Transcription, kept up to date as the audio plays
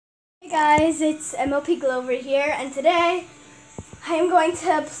Guys, it's MLP Glover here, and today I am going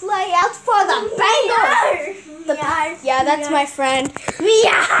to play out for the Bangles. Yeah, that's my friend.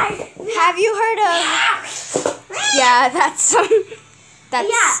 Have you heard of? Yeah, that's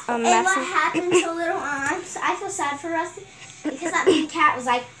And what happened to little arms? I feel sad for Rusty because that big cat was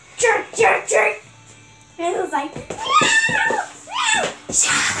like jerk, jerk, jerk, and it was like.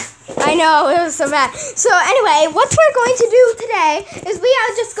 I know, it was so bad. So anyway, what we're going to do today is we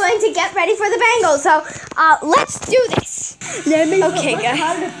are just going to get ready for the Bangles. So let's do this. Okay, guys.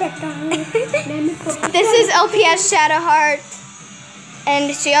 This is LPS Shadowheart,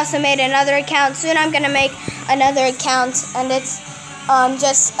 and she also made another account. Soon I'm gonna make another account, and it's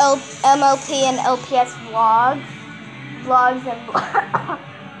just MLP and LPS vlogs and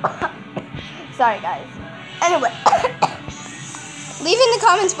sorry, guys. Anyway. Leave in the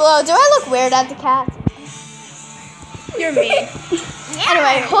comments below. Do I look weird at the cat? You're mean.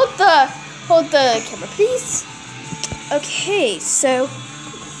 Anyway, hold the camera, please. Okay, so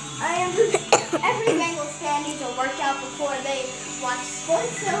every Bangles fan needs a workout before they watch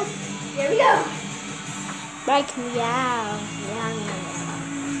sports. So here we go. Like meow, meow, meow.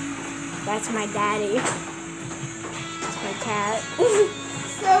 That's my daddy. That's my cat.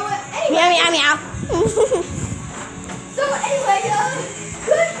 So anyway, meow, meow, meow. So anyway,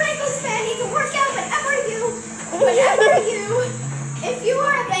 good Bangles fan needs to work out if you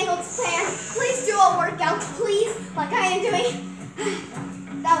are a Bangles fan, please do a workout, please, like I am doing.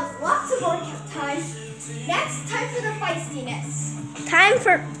 That was lots of workout time. Next, time for the feistiness. Time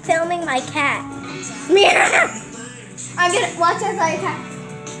for filming my cat. I'm gonna watch as I attack.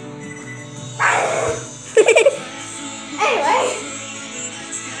 Anyway,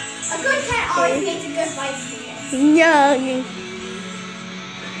 a good cat always needs a good feistiness. Young.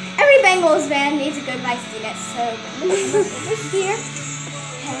 Every Bangles fan needs a good feistiness, so I'm going to come over here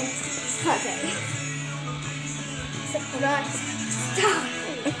and okay. So hold on. Stop.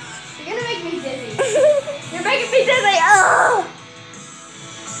 You're gonna make me dizzy. You're making me dizzy. Oh.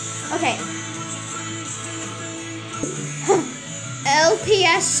 Okay.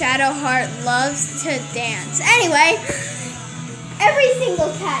 LPS Shadowheart loves to dance. Anyway, every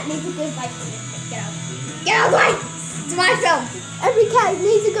single cat needs a good feistiness. Get out. Get out of the way! It's my film. Every cat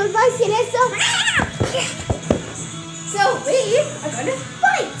needs a good feistiness, so we are going to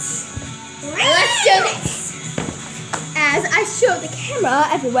fight. Let's do this. As I show the camera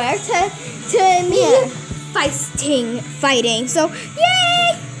everywhere to me fighting. So,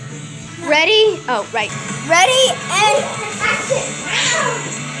 yay! Ready? Oh, right. Ready and action!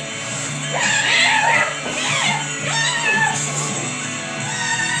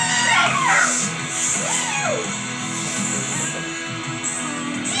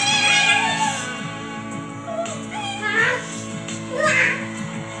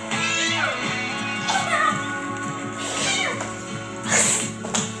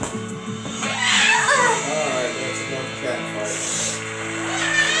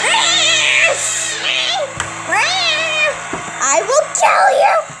 I will kill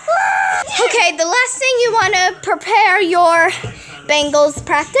you! Okay, the last thing you want to prepare your Bangles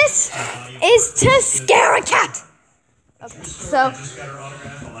practice is to scare a cat. Okay, so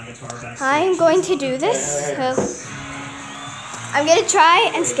I'm going to do this. So I'm going to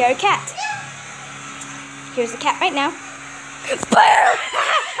try and scare a cat. Here's the cat right now.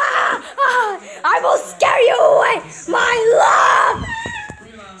 I will scare you away, my love!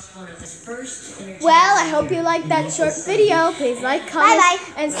 Well, I hope you liked that short video. Please like, comment,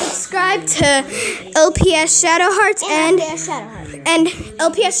 and subscribe to LPS Shadowheart and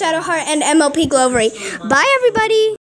LPS Shadowheart and MLP Glovery. Bye, everybody.